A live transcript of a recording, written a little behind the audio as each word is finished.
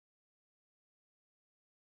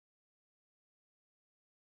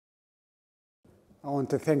I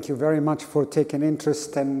want to thank you very much for taking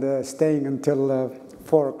interest and staying until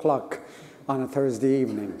 4 o'clock on a Thursday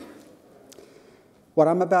evening. What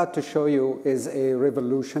I'm about to show you is a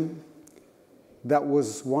revolution that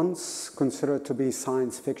was once considered to be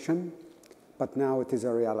science fiction, but now it is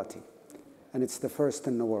a reality, and it's the first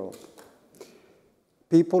in the world.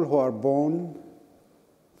 People who are born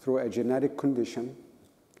through a genetic condition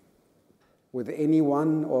with any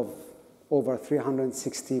one of over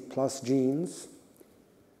 360 plus genes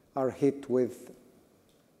are hit with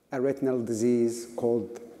a retinal disease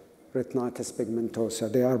called retinitis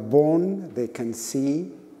pigmentosa. They are born, they can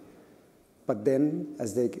see, but then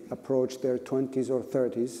as they approach their 20s or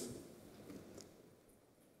 30s,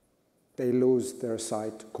 they lose their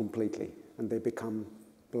sight completely and they become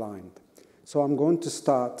blind. So I'm going to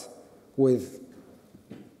start with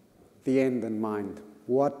the end in mind.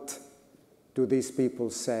 What do these people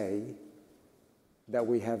say that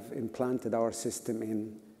we have implanted our system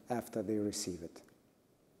in after they receive it?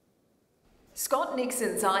 Scott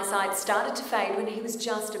Nixon's eyesight started to fade when he was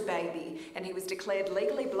just a baby, and he was declared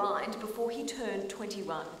legally blind before he turned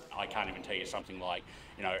 21. I can't even tell you something like,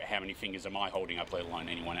 how many fingers am I holding up, let alone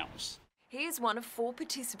anyone else. He is one of 4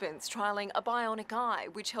 participants trialling a bionic eye,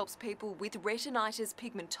 which helps people with retinitis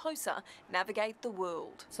pigmentosa navigate the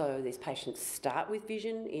world. So these patients start with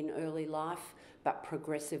vision in early life, but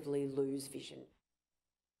progressively lose vision.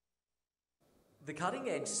 The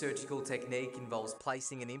cutting-edge surgical technique involves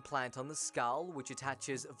placing an implant on the skull, which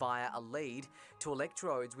attaches via a lead to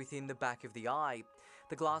electrodes within the back of the eye.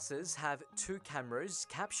 The glasses have 2 cameras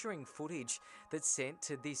capturing footage that's sent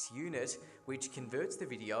to this unit, which converts the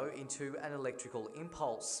video into an electrical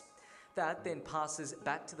impulse. That then passes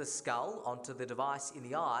back to the skull onto the device in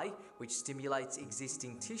the eye, which stimulates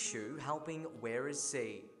existing tissue, helping wearers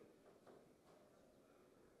see.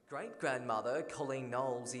 Great-grandmother Colleen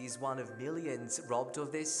Knowles is one of millions robbed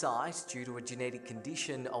of their sight due to a genetic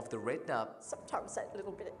condition of the retina. Sometimes that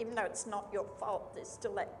little bit, even though it's not your fault, there's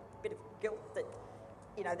still that bit of guilt that,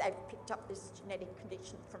 they've picked up this genetic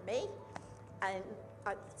condition from me. And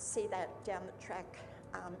I see that down the track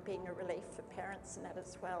being a relief for parents and that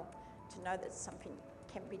as well, to know that something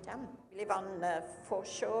can be done. We live on the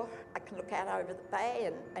foreshore. I can look out over the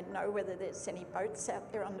bay and know whether there's any boats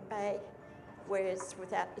out there on the bay. Whereas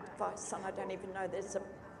without the device on, I don't even know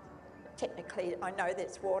technically I know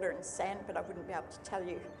there's water and sand, but I wouldn't be able to tell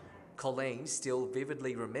you. Colleen still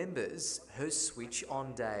vividly remembers her switch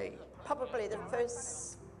on day. Probably the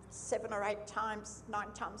first 7 or 8 times,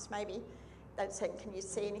 9 times maybe, they'd say, "Can you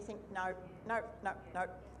see anything?" No, no, no, no.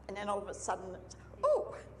 And then all of a sudden, it's,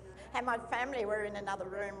 "Oh!" And my family were in another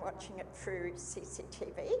room watching it through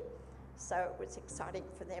CCTV, so it was exciting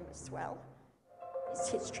for them as well. It's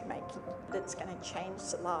history making, but it's going to change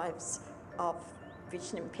the lives of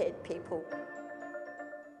vision impaired people.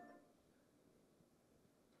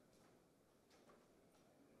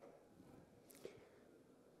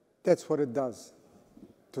 That's what it does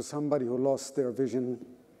to somebody who lost their vision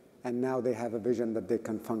and now they have a vision that they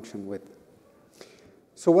can function with.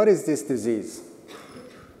 So what is this disease?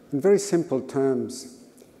 In very simple terms,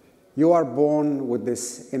 you are born with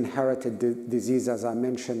this inherited disease, as I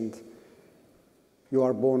mentioned. You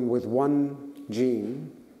are born with 1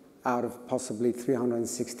 gene out of possibly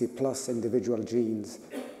 360 plus individual genes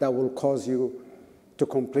that will cause you to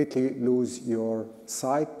completely lose your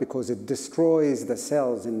sight because it destroys the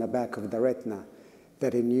cells in the back of the retina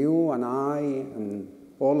that in you and I and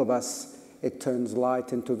all of us, it turns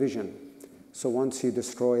light into vision. So once you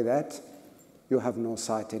destroy that, you have no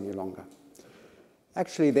sight any longer.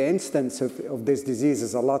 Actually, the incidence of this disease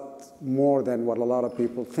is a lot more than what a lot of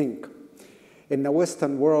people think. In the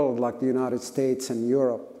Western world, like the United States and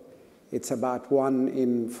Europe, it's about 1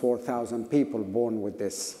 in 4,000 people born with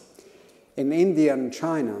this. In India and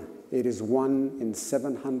China, it is 1 in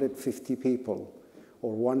 750 people,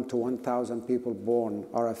 or 1 to 1,000 people born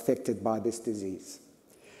are affected by this disease.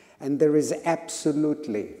 And there is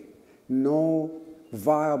absolutely no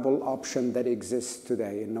viable option that exists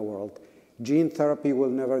today in the world. Gene therapy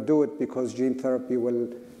will never do it because gene therapy will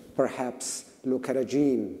perhaps look at a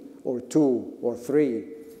gene or 2 or 3,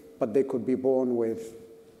 but they could be born with,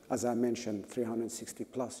 as I mentioned, 360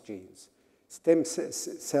 plus genes. Stem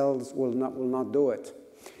cells will not do it,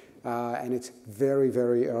 and it's very,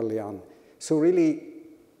 very early on. So really,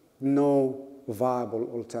 no viable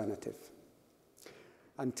alternative.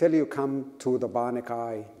 Until you come to the bionic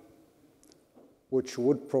eye, which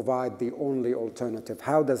would provide the only alternative.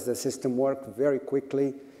 How does the system work? Very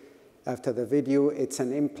quickly, after the video, it's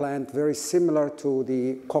an implant very similar to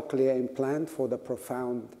the cochlear implant for the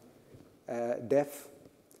profound deaf,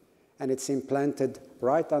 and it's implanted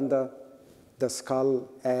right under the skull,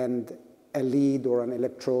 and a lead or an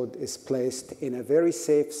electrode is placed in a very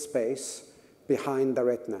safe space behind the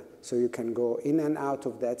retina. So you can go in and out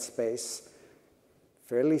of that space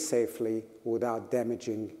fairly safely without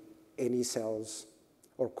damaging any cells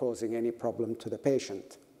or causing any problem to the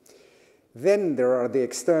patient. Then there are the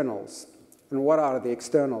externals. And what are the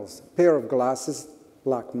externals? A pair of glasses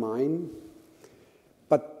like mine,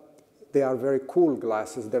 but they are very cool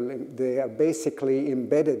glasses. They are basically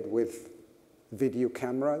embedded with video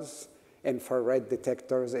cameras, infrared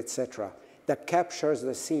detectors, etc., that captures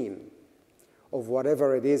the scene of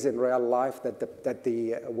whatever it is in real life that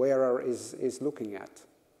the wearer is looking at.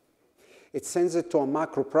 It sends it to a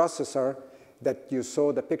microprocessor that you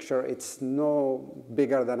saw the picture. It's no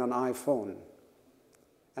bigger than an iPhone,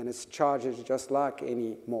 and it's charged just like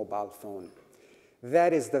any mobile phone.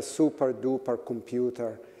 That is the super duper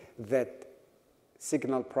computer that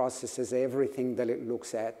signal processes everything that it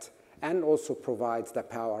looks at and also provides the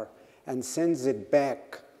power and sends it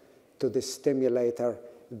back to the stimulator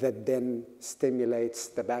that then stimulates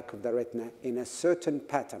the back of the retina in a certain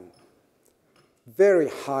pattern. Very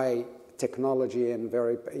high technology and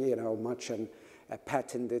very, much a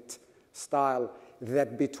patented style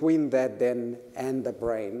that between that then and the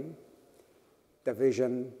brain, the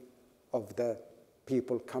vision of the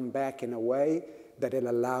people come back in a way that it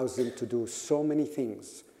allows them to do so many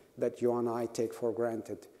things that you and I take for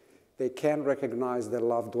granted. They can recognize their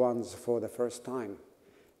loved ones for the first time.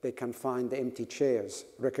 They can find empty chairs,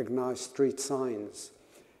 recognize street signs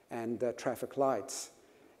and traffic lights,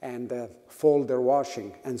 and fold their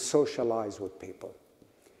washing and socialize with people.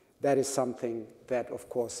 That is something that, of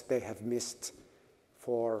course, they have missed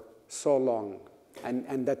for so long.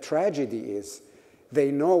 And the tragedy is they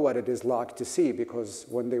know what it is like to see because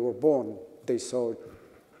when they were born, they saw it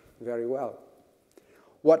very well.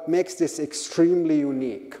 What makes this extremely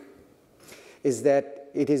unique is that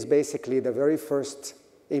it is basically the very first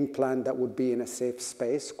implant that would be in a safe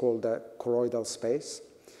space called the choroidal space.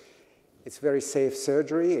 It's very safe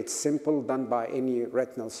surgery. It's simple, done by any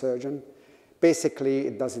retinal surgeon. Basically,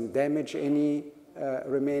 it doesn't damage any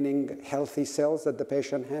remaining healthy cells that the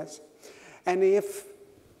patient has. And if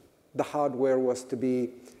the hardware was to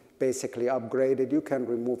be basically upgraded, you can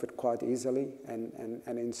remove it quite easily and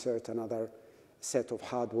insert another set of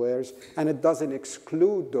hardwares. And it doesn't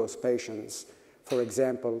exclude those patients. For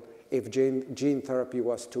example, if gene therapy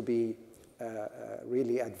was to be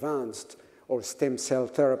really advanced, or stem cell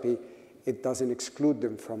therapy, it doesn't exclude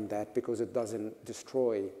them from that because it doesn't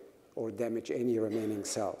destroy or damage any remaining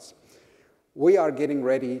cells. We are getting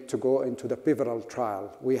ready to go into the pivotal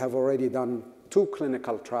trial. We have already done 2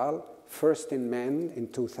 clinical trials, first in men in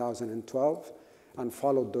 2012, and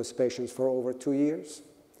followed those patients for over 2 years.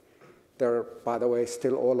 They're, by the way,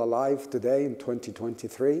 still all alive today in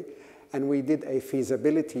 2023. And we did a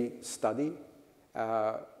feasibility study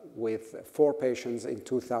with 4 patients in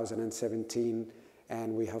 2017,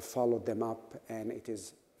 and we have followed them up, and it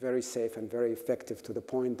is very safe and very effective to the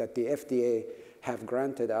point that the FDA have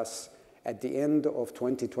granted us at the end of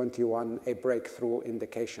 2021 a breakthrough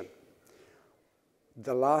indication.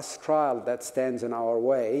 The last trial that stands in our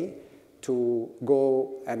way to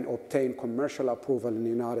go and obtain commercial approval in the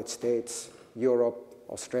United States, Europe,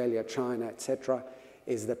 Australia, China, etc.,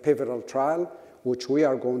 is the pivotal trial, which we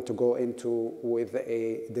are going to go into with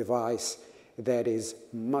a device that is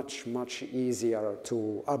much, much easier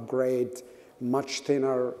to upgrade, much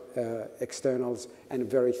thinner externals, and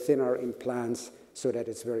very thinner implants so that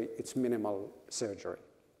it's minimal surgery.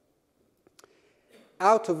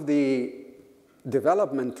 Out of the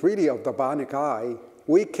development, really, of the bionic eye,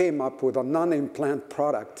 we came up with a non-implant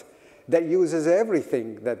product that uses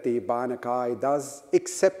everything that the bionic eye does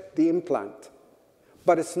except the implant.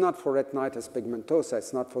 But it's not for retinitis pigmentosa.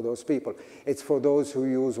 It's not for those people. It's for those who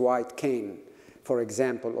use white cane, for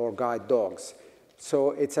example, or guide dogs.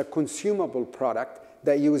 So it's a consumable product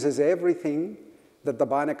that uses everything that the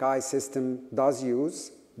Bionic Eye System does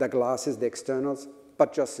use, the glasses, the externals,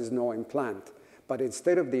 but just is no implant. But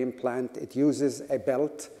instead of the implant, it uses a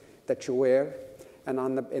belt that you wear, and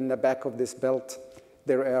in the back of this belt,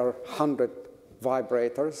 there are 100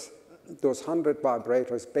 vibrators. Those 100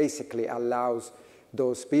 vibrators basically allows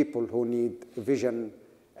those people who need vision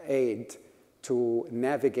aid to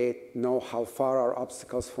navigate, know how far are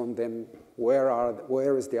obstacles from them,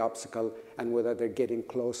 where is the obstacle, and whether they're getting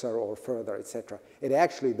closer or further, etc. It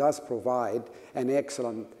actually does provide an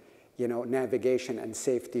excellent, navigation and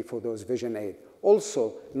safety for those vision aid.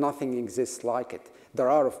 Also, nothing exists like it. There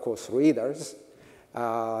are, of course, readers,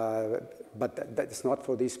 but that's not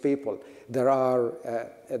for these people. There are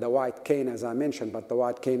the white cane, as I mentioned, but the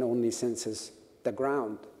white cane only senses the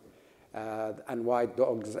ground. and white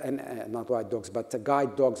dogs, and not white dogs, but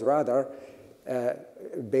guide dogs rather,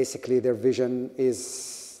 basically their vision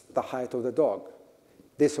is the height of the dog.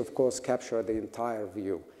 This, of course, captures the entire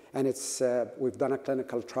view. And it's, we've done a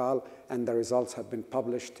clinical trial, and the results have been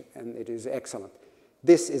published, and it is excellent.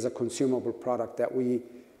 This is a consumable product that we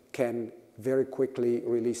can very quickly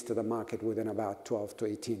release to the market within about 12 to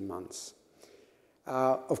 18 months.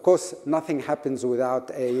 Of course, nothing happens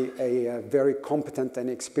without a very competent and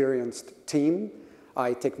experienced team.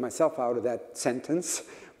 I take myself out of that sentence,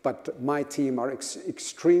 but my team are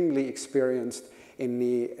extremely experienced in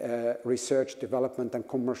the research, development, and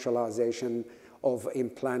commercialization of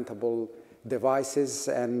implantable devices,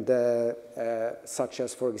 and such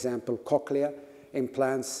as, for example, cochlea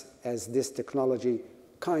implants, as this technology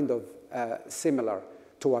kind of similar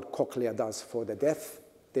to what cochlea does for the deaf.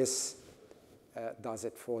 This does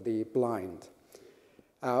it for the blind.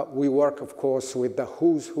 We work, of course, with the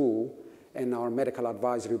who's who in our medical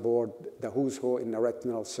advisory board, the who's who in the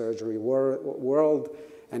retinal surgery world.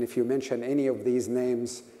 And if you mention any of these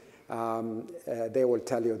names, they will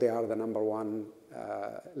tell you they are the #1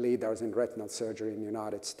 leaders in retinal surgery in the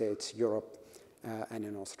United States, Europe, and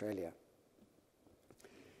in Australia.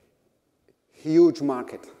 Huge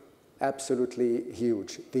market, absolutely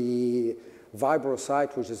huge. The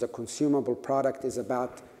VibroSight, which is a consumable product, is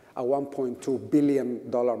about a $1.2 billion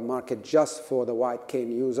market just for the white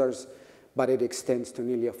cane users, but it extends to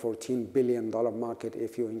nearly a $14 billion market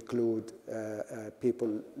if you include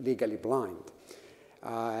people legally blind.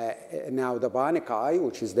 Now, the Bionic Eye,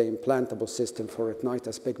 which is the implantable system for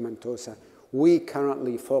retinitis pigmentosa, we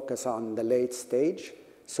currently focus on the late stage.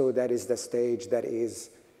 So that is the stage that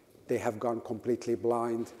is, they have gone completely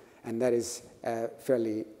blind, and that is a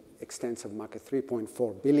fairly extensive market,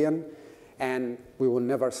 $3.4 billion. And we will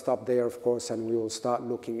never stop there, of course, and we will start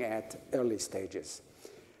looking at early stages.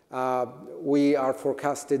 We are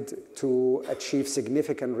forecasted to achieve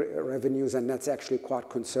significant revenues, and that's actually quite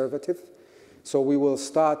conservative. So we will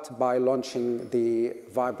start by launching the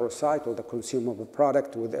VibroSight, or the consumable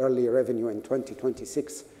product, with early revenue in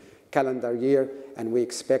 2026 calendar year, and we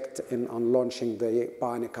expect on launching the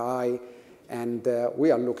Bionic Eye, and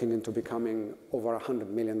we are looking into becoming over $100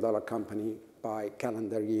 million company by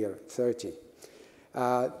calendar year 30.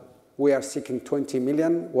 We are seeking $20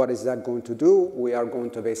 million. What is that going to do? We are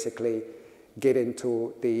going to basically get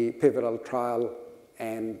into the pivotal trial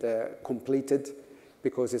and complete it,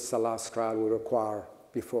 because it's the last trial we require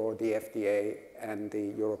before the FDA and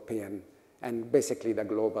the European, and basically the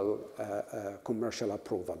global commercial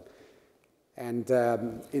approval. And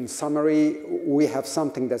in summary, we have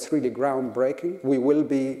something that's really groundbreaking. We will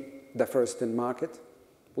be the first in market.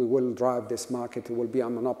 We will drive this market. It will be a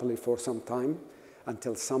monopoly for some time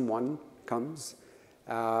until someone comes.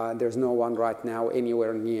 There's no one right now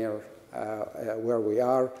anywhere near where we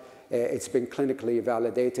are. It's been clinically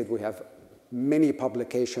validated. We have many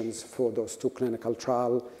publications for those 2 clinical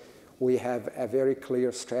trials. We have a very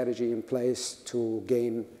clear strategy in place to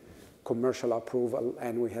gain commercial approval,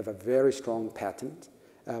 and we have a very strong patent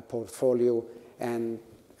portfolio. And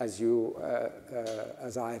as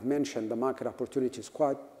I have mentioned, the market opportunity is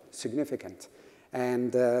quite significant.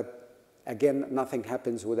 And again, nothing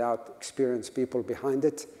happens without experienced people behind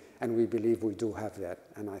it, and we believe we do have that.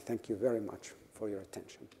 And I thank you very much for your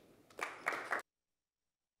attention.